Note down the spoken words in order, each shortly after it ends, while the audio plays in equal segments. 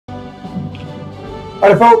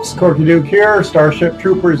Hi folks, Corky Duke here. Starship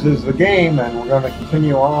Troopers is the game, and we're going to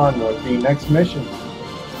continue on with the next mission.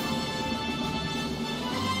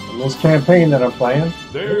 In this campaign that I'm playing,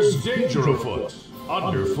 there's danger afoot,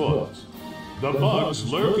 underfoot. The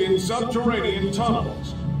bugs lurk in subterranean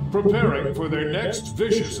tunnels, preparing for their next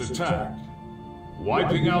vicious attack.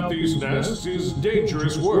 Wiping out these nests is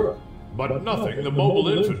dangerous work, but nothing the mobile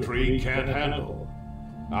infantry can't handle.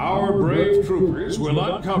 Our brave troopers will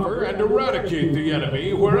uncover and eradicate the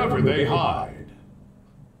enemy wherever they hide.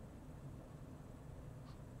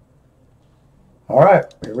 all right,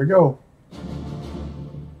 here we go.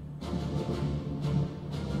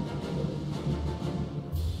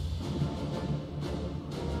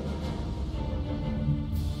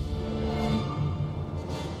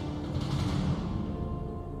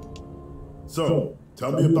 So,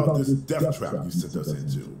 tell me about this death trap you sent us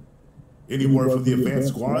into. Any word from the advanced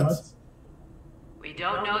squads? We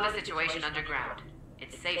don't know the situation underground.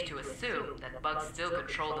 It's safe to assume that bugs still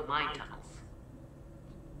control the mine tunnels.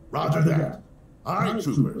 Roger that. All right,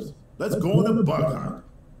 troopers. Let's go on a bug hunt.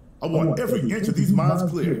 I want every inch of these mines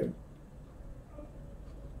cleared.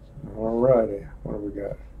 Alrighty, what do we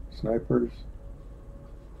got? Snipers.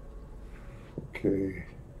 Okay,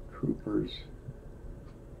 troopers.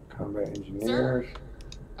 Combat engineers. Sir?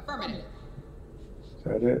 Affirmative. Is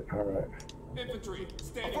that it? Alright. Infantry,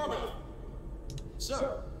 standing. Affirmative.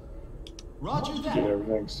 Sir. Roger that. Get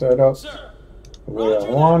everything set up Sir. the way I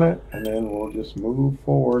want it, and then we'll just move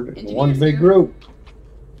forward in one big group.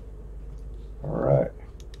 Alright.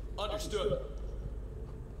 Understood.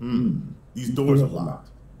 These doors are locked.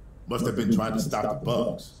 Must have been trying to stop the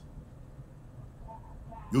bugs.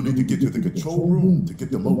 You'll need to get to the control room to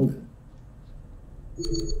get them open.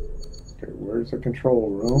 Okay, where's the control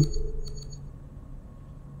room?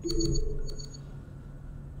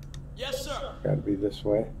 Yes, sir. Gotta be this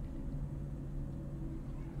way.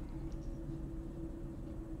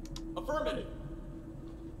 Affirmative.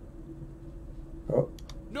 Oh,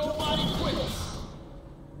 Nobody quits.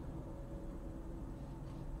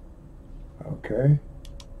 okay.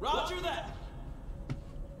 Roger that.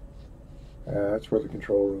 That's where the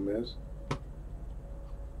control room is.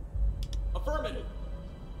 Affirmative.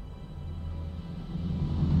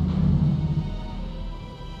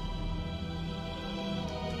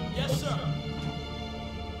 Yes, sir.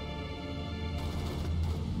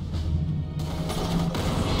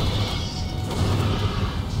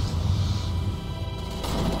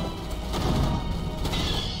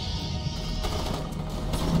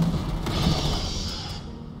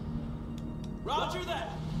 Roger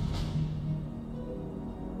that.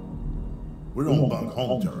 We're on bug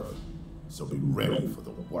home turf, so be ready for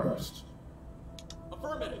the worst.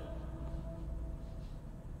 Affirmative.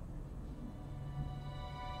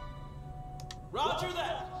 Roger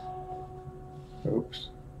that. Oops.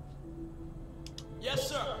 Yes,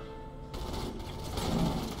 sir.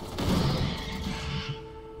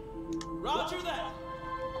 Roger that.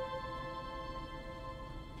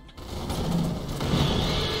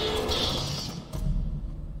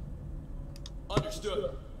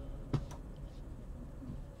 Understood.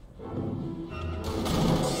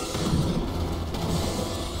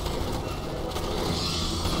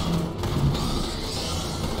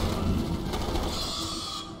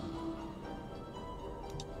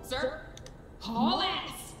 Sir? Haul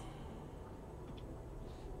ass!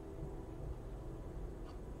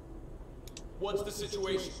 What's the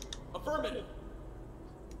situation? Affirmative.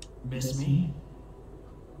 Miss me?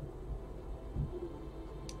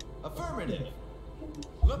 Affirmative.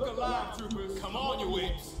 Look alive, troopers. Come on, you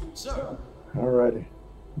whips. Sir. Alrighty.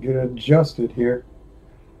 Get adjusted here.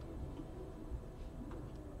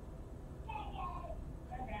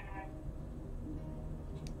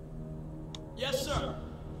 Yes, sir.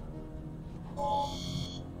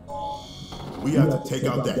 We have to take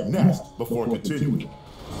out that nest before continuing.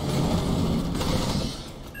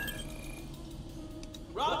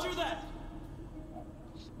 Roger that.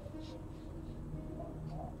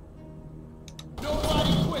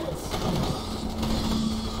 Nobody quits.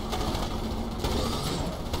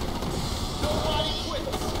 Nobody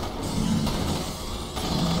quits.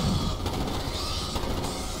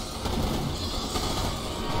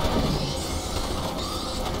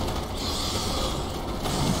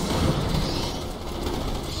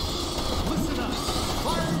 Listen up!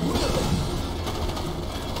 Fire at will!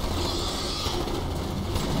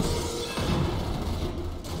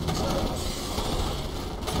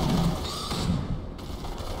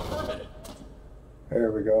 Affirmative.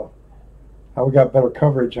 There we go. Now we got better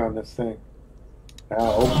coverage on this thing.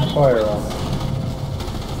 Now open fire on it.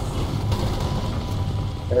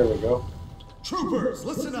 There we go. Troopers,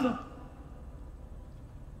 listen up!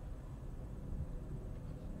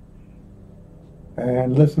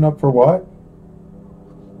 And listen up for what?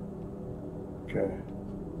 Okay.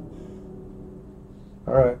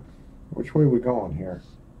 Alright. Which way are we going here?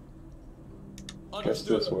 Guess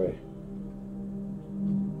this way.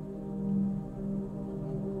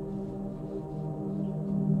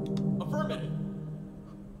 Affirmative.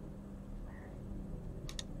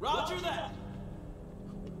 Roger that.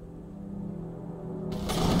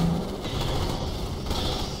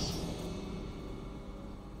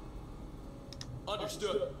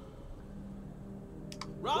 Understood.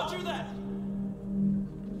 Roger that.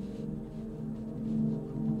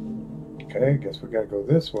 Okay, guess we gotta go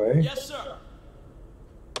this way. Yes, sir.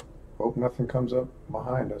 Hope nothing comes up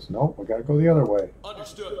behind us. Nope, we gotta go the other way.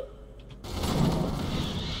 Understood.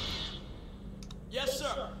 Yes,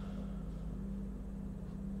 sir.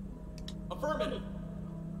 Affirmative.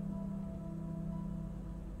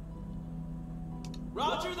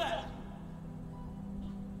 Roger that.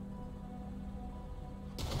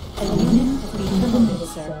 A unit has been promoted,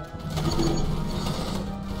 sir.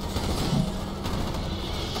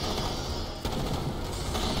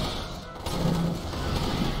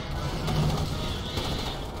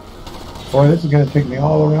 Boy, this is going to take me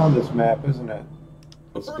all around this map, isn't it?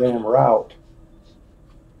 This damn route.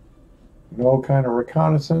 No kind of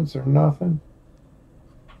reconnaissance or nothing.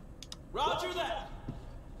 Roger that.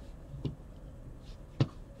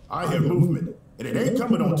 I hear movement, and it ain't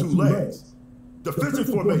coming on two legs. Defensive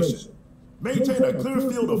formation. Maintain a clear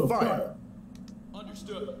field of fire.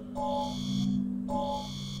 Understood.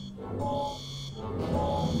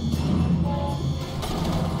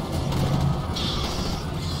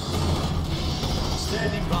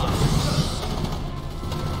 Standing by.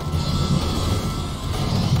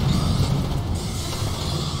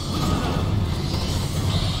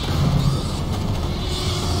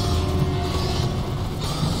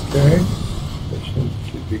 Okay. This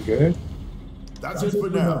should be good. That's it for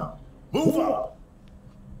now. Move up.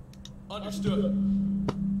 Understood.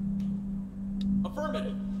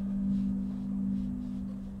 Affirmative.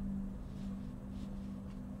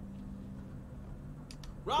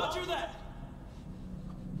 Roger that.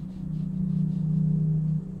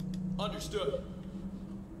 Understood.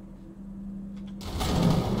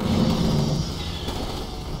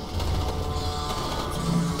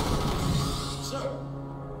 Sir.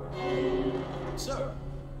 Sir.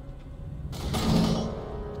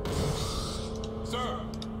 Sir,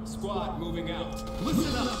 squad moving out.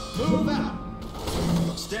 Listen up, move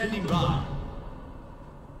out. Standing by.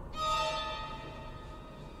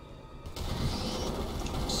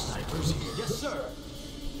 Snipers here. Yes, sir.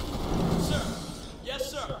 Sir.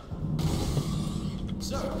 Yes, sir.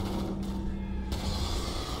 Sir.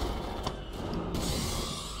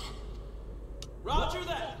 Roger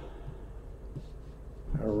that.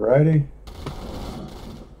 Alrighty.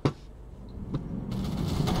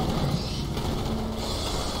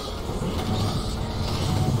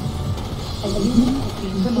 A unit has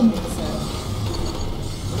been promoted, sir.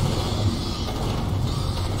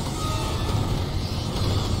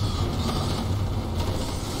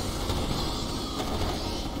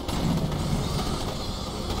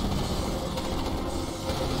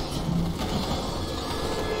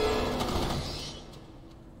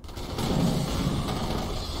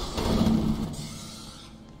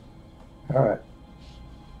 Alright.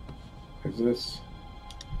 Is this...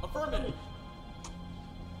 Affirmative.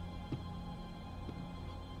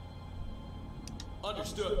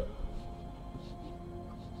 Understood.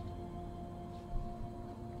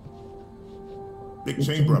 Big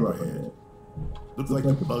chamber up ahead. Looks like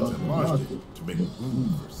the bugs enlarged it to make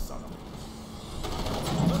room for something.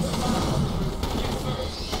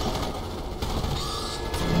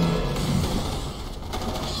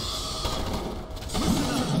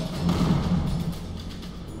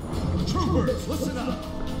 Troopers, listen up.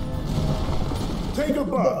 Take a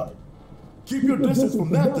bug. Keep your distance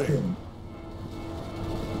from that thing.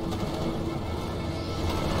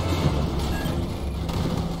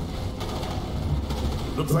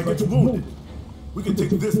 Looks like it's wounded. We can take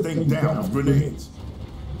this thing down with grenades.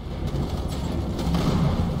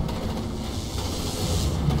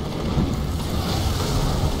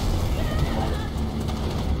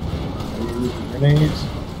 Grenades?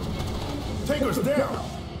 Take us down.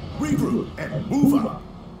 Regroup and move out.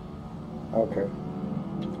 Okay.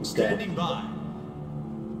 Standing by.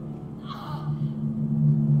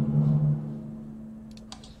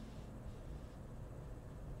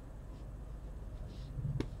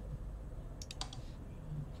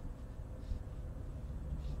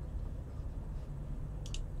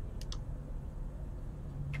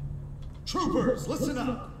 Troopers, listen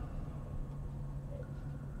up.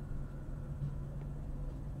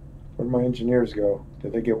 Where'd my engineers go?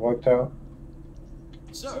 Did they get wiped out?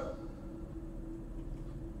 Sir.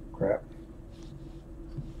 Crap.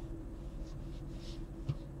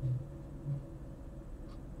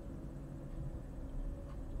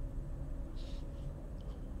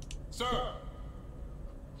 Sir!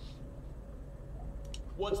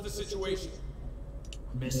 What's the situation?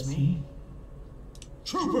 Miss me?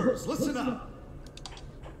 Troopers, listen up!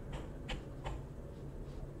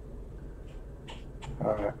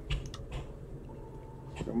 Alright.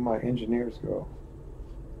 Where'd my engineers go?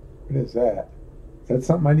 What is that? Is that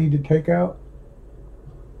something I need to take out?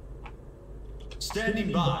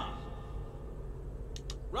 Standing by.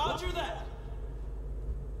 Roger that!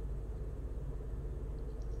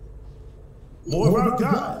 More of our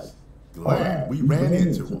guys. Glad we ran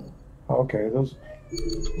into them. Okay, those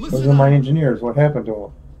Listen are my up. engineers. What happened to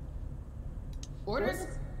them? Orders?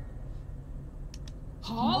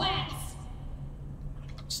 Haul ass!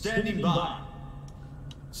 Standing by.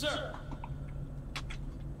 Sir.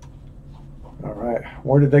 Alright,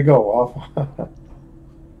 where did they go? Off?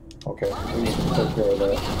 Okay, we need to take care of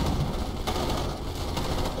that.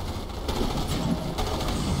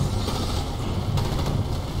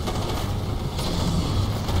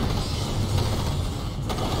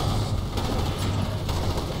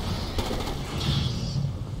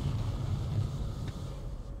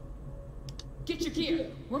 Get your gear.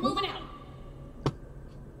 We're moving out.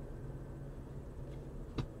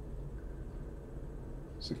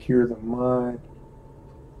 Secure the mine.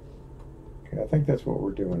 Okay, I think that's what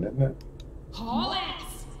we're doing, isn't it? Haul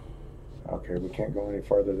ass! Okay, we can't go any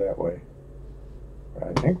farther that way.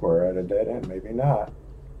 I think we're at a dead end, maybe not.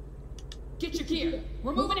 Get your gear.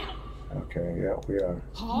 We're moving out. Okay, yeah, we are.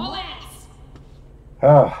 Haul ass!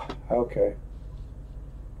 Ah, okay.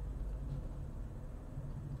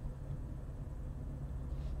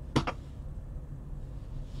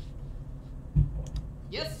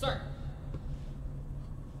 Yes, sir.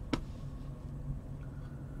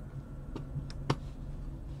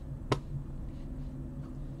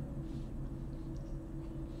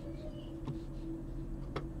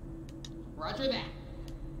 Roger that.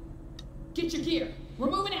 Get your gear. We're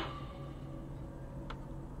moving out.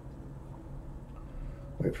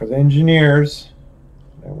 Wait for the engineers.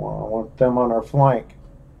 I want them on our flank.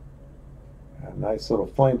 Nice little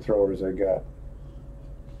flamethrowers they got.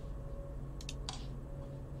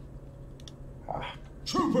 Ah,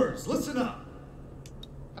 Troopers, listen up!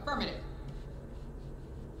 Affirmative.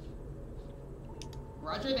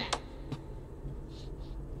 Roger that.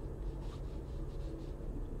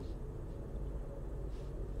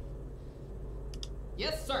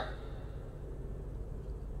 Yes, sir.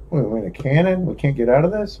 wait, we in a cannon? We can't get out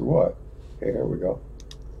of this or what? Okay, here we go.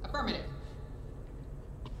 Affirmative.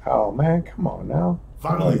 Oh man, come on now.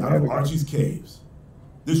 Finally Come on, out there of we go. Archie's caves.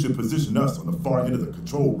 This should position us on the far end of the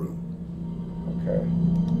control room. Okay.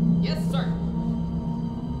 Yes, sir.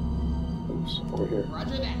 Oops, over here.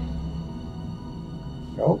 Roger that.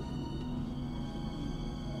 Nope.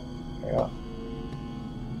 Yeah.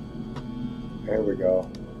 There we go.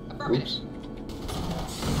 Affirmative. Oops.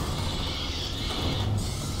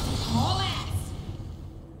 Haul ass!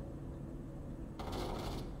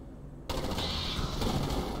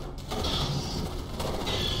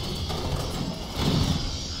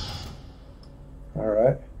 All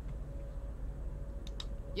right.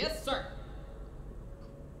 Yes, sir.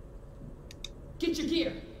 Get your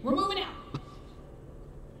gear. We're moving out.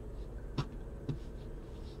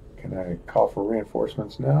 Can I call for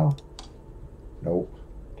reinforcements now? Nope.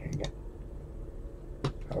 Dang it.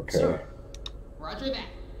 Okay. Sir. Roger that.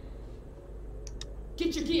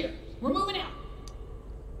 Get your gear. We're moving out.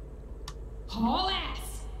 Haul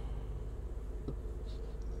ass!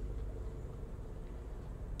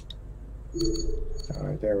 All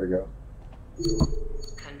right, there we go.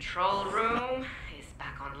 Control room is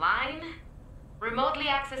back online. Remotely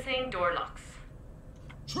accessing door locks.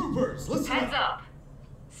 Troopers, listen Heads up! up.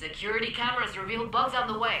 Security cameras reveal bugs on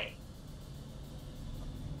the way.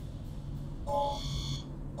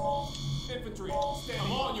 Infantry,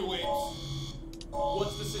 stand on your waves.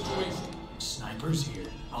 What's the situation? Snipers here.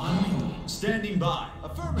 On me. Standing by.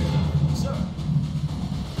 Affirmative. Sir.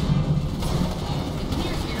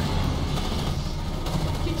 Engineers here.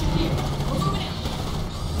 Get your gear. We're moving out.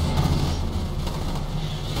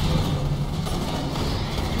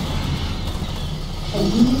 A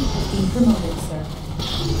unit has been promoted, sir.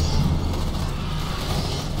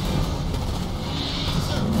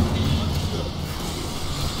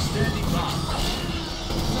 Standing by.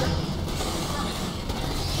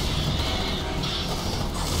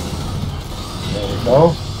 There we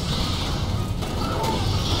go.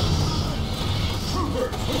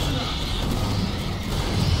 Troopers, listen up!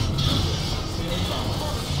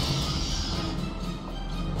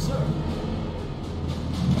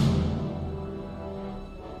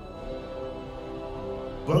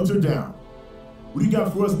 Bugs are down. What do you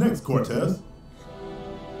got for us next, Cortez?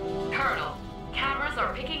 Colonel, cameras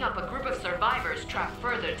are picking up a group of survivors trapped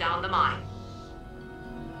further down the mine.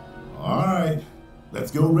 All right.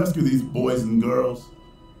 Let's go rescue these boys and girls.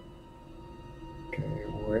 Okay,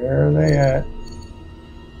 where are they at?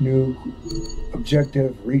 New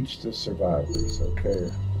objective, reach the survivors. Okay,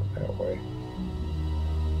 that way.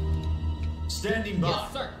 Standing by.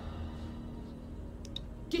 Yes, sir.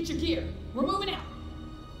 Get your gear. We're moving out.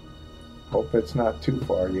 Hope it's not too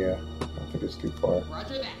far. Yeah, I don't think it's too far.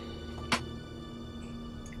 Roger that.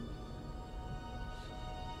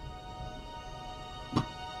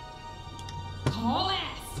 Haul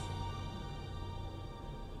ass.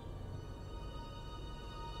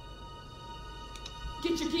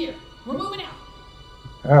 Get your gear. We're moving out.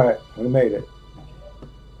 All right, we made it.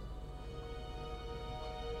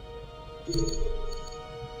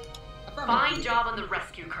 Fine job on the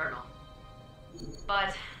rescue, Colonel.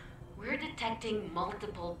 But we're detecting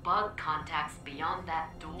multiple bug contacts beyond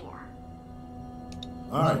that door.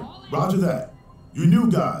 All right, roger that. You new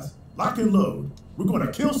guys, lock and load. We're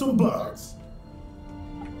gonna kill some bugs.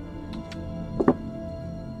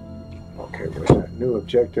 Okay, where's that new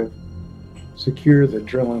objective? Secure the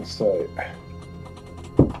drilling site.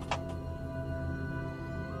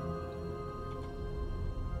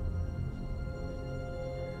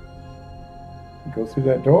 Go through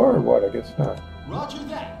that door or what? I guess not. Roger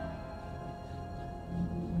that.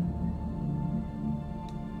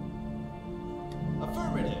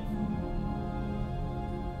 Affirmative.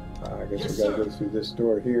 I guess Yes, we gotta sir. go through this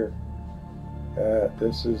door here.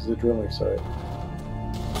 This is the drilling site.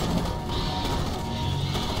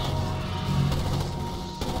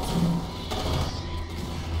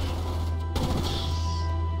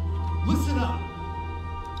 Listen up.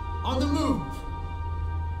 On the move.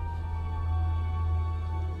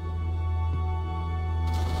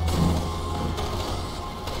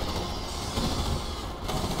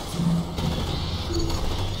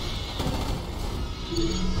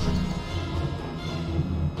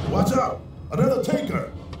 Watch out! Another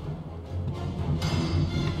tanker!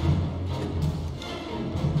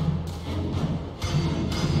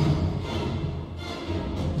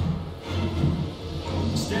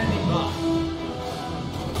 Standing by.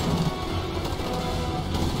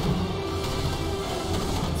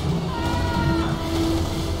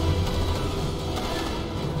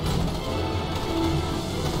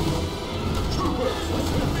 Troopers,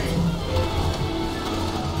 listen to me.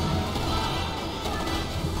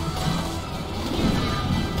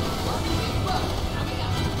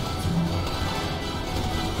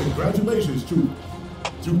 Congratulations, troopers.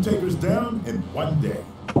 2 tankers down in 1 day.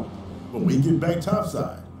 When we get back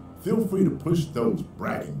topside, feel free to push those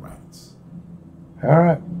bragging rights. All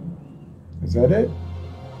right. Is that it?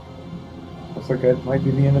 Looks like that might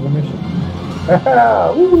be the end of the mission.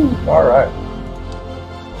 Woo! All right.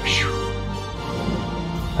 Phew.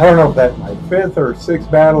 I don't know if that's my 5th or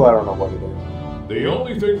 6th battle. I don't know what it is. The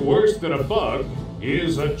only thing worse than a bug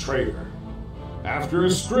is a traitor. After a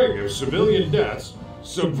string of civilian deaths,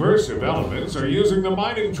 subversive elements are using the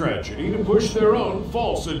mining tragedy to push their own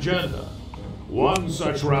false agenda. One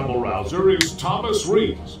such rabble-rouser is Thomas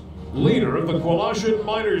Reeves, leader of the Qualashan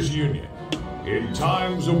Miners Union. In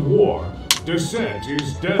times of war, dissent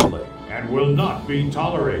is deadly and will not be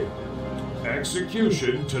tolerated.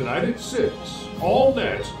 Execution tonight at 6. All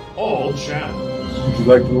net, all channels. Would you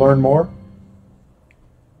like to learn more?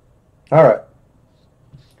 All right.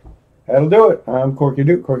 That'll do it. I'm Corky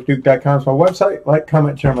Duke. CorkyDuke.com is my website. Like,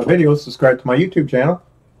 comment, share my videos. Subscribe to my YouTube channel.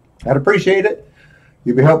 I'd appreciate it.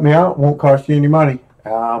 You'll be helping me out. Won't cost you any money.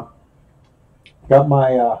 Got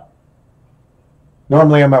my...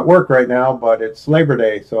 Normally I'm at work right now, but it's Labor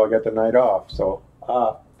Day, so I got the night off. So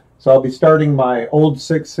I'll be starting my old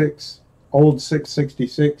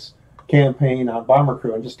 666 campaign on Bomber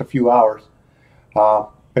Crew in just a few hours.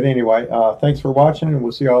 But anyway, thanks for watching, and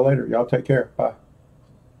we'll see y'all later. Y'all take care. Bye.